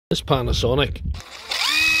This Panasonic,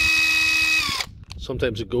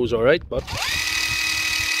 sometimes it goes alright, but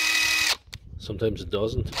sometimes it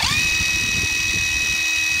doesn't.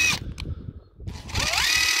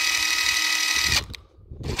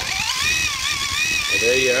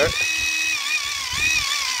 There you are.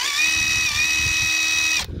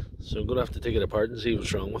 So I'm going to have to take it apart and see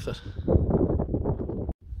what's wrong with it.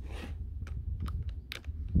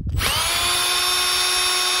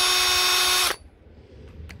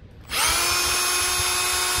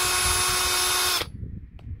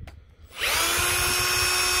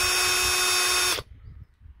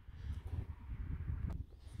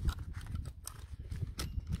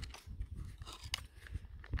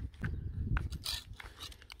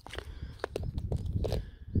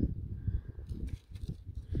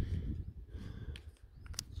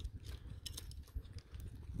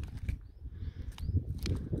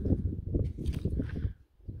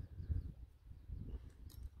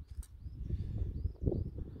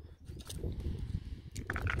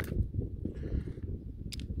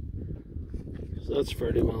 So that's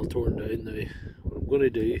fairly well torn down now. What I'm going to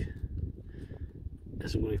do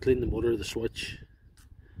is I'm going to clean the motor, the switch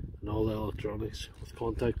and all the electronics with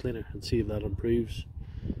contact cleaner and see if that improves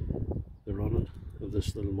the running of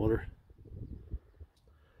this little motor.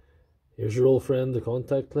 Here's your old friend, the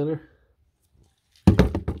contact cleaner.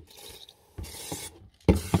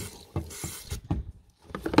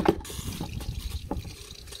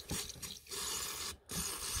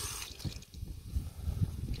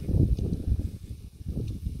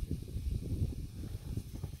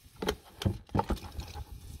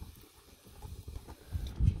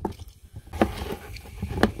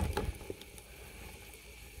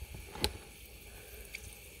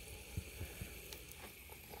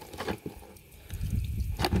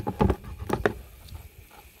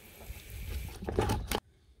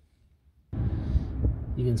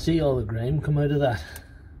 You can see all the grime come out of that,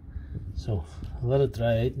 so I'll let it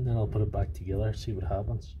dry out and then I'll put it back together, see what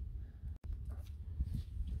happens.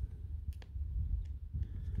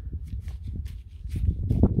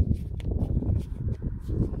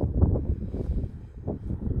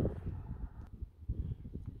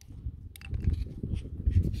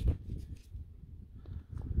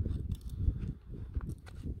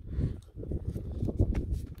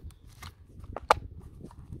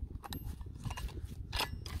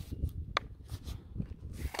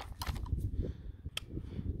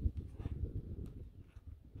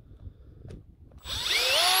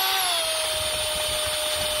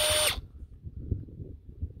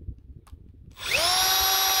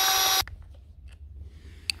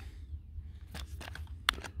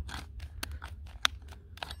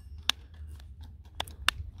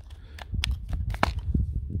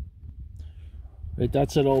 Right,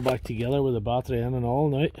 that's it all back together with the battery in and all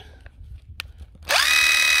now.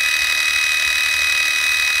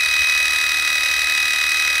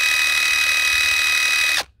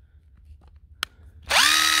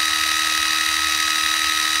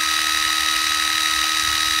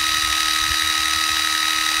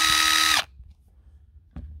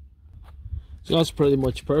 So that's pretty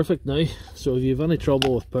much perfect now. So if you have any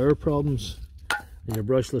trouble with power problems in your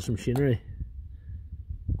brushless machinery,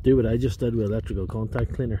 do what I just did with electrical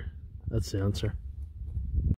contact cleaner. That's the answer.